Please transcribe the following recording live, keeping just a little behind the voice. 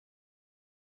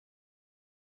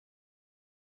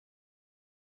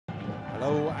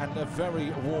Hello and a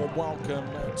very warm welcome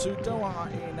to Doha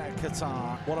in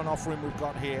Qatar. What an offering we've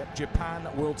got here. Japan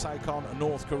will take on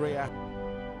North Korea.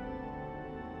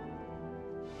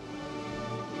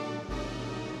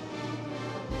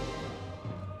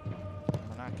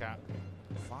 Manaka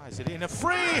fires it in, a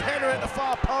free header at the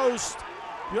far post.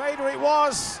 Ueda it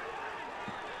was.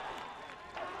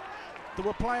 There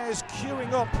were players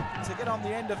queuing up to get on the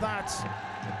end of that.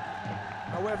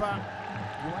 However,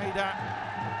 Ueda,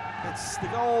 it's the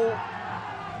goal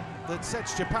that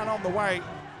sets Japan on the way.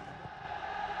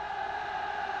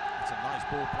 It's a nice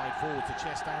ball played forward to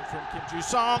chest down from Kim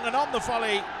Ju-sung, and on the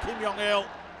volley, Kim Yong-il.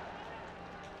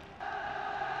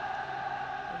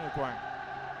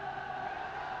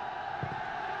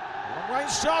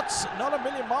 Long-range shots, not a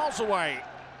million miles away.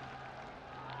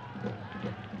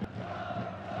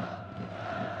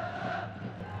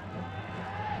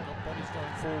 Got bodies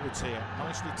going forwards here,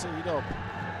 nicely teed up.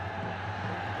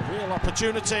 Real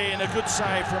opportunity and a good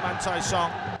save from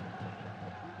Antae-song.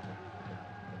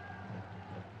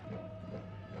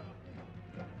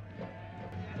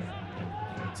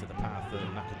 Into the path of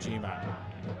Nakajima.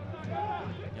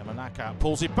 Yamanaka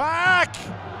pulls it back,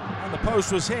 and the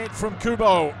post was hit from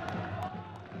Kubo.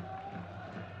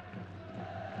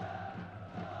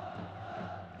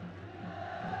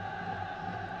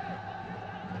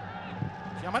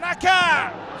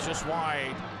 Yamanaka just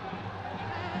wide.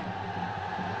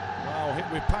 Well,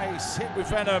 hit with pace, hit with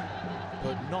venom,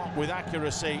 but not with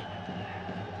accuracy.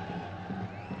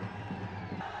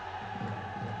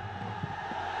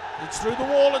 It's through the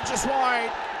wall and just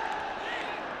wide.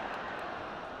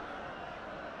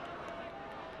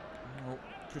 Well,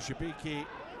 Kushabiki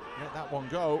let that one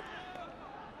go.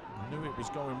 I knew it was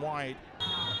going wide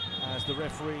as the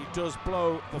referee does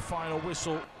blow the final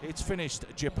whistle. It's finished.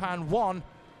 Japan 1,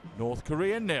 North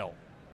Korea 0.